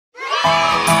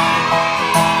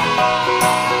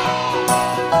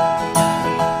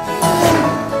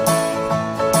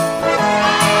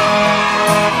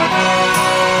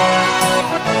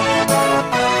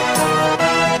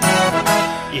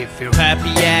If you're happy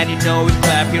and you know it,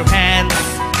 clap your hands.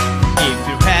 If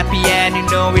you're happy and you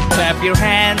know it, clap your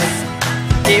hands.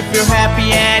 If you're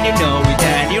happy and you know it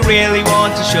and you really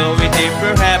want to show it. If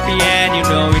you're happy and you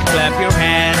know it, clap your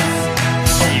hands.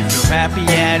 If you're happy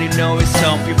and you know it,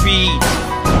 stomp your feet.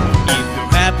 If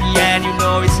you're happy and you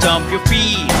know it, stomp your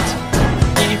feet.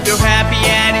 If you're happy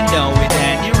and you know it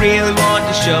and you really want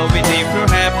to show it. If you're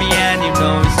happy and you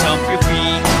know it, stomp your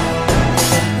feet.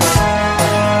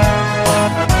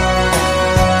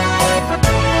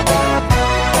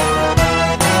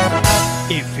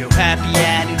 If you're happy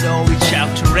and you know it,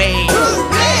 shout hooray!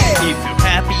 Hooray! If you're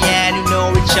happy and you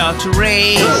know it, shout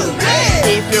hooray!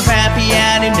 Hooray! If you're happy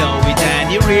and you know it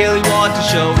and you really want to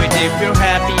show it. If you're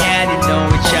happy and you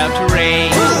know it, shout hooray!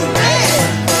 Hooray!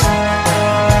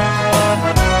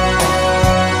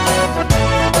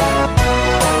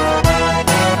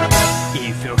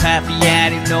 If you're happy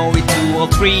and you know it, do all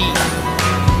three.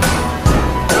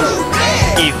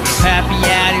 Hooray! If you're happy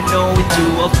and you know it, do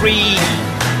all three.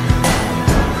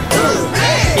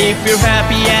 If you're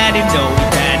happy and you know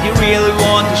it and you really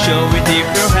want to show it. If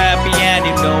you're happy and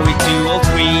you know it, do all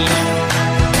three.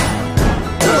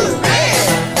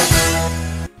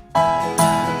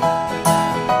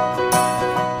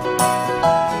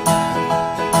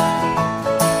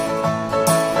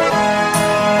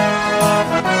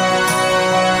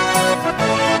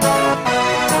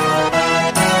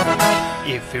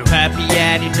 If you're happy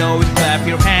and you know it, clap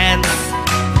your hands.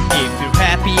 If you're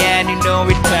happy and you know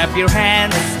it, clap your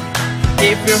hands.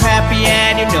 If you're happy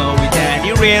and you know it and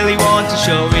you really want to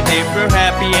show it. If you're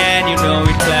happy and you know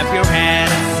it, clap your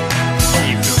hands.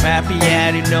 If you're happy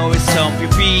and you know it, stomp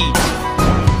your feet.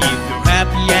 If you're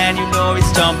happy and you know it,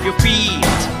 stomp your feet.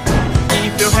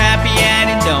 If you're happy and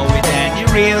you know it and you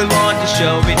really want to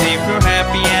show it. If you're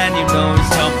happy and you know it,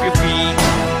 stomp your feet.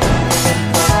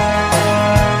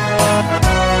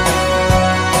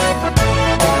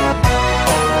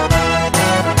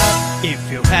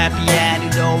 If you're happy and you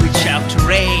know it, shout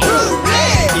hooray!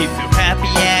 Hooray! If you're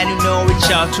happy and you know it,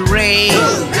 shout hooray!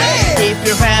 Hooray! If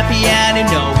you're happy and you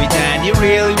know it and you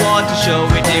really want to show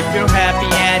it. If you're happy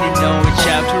and you know it,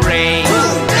 shout hooray!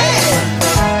 Hooray!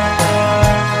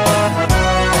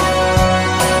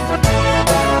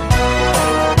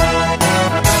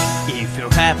 If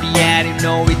you're happy and you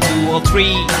know it, do all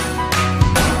three.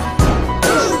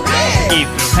 Hooray! If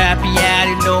you're happy and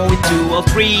you know it, do all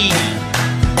three.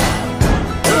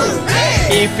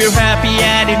 If you're happy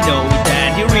and you know it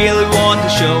and you really want to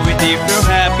show it. If you're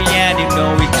happy and you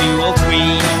know it, do all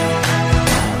three.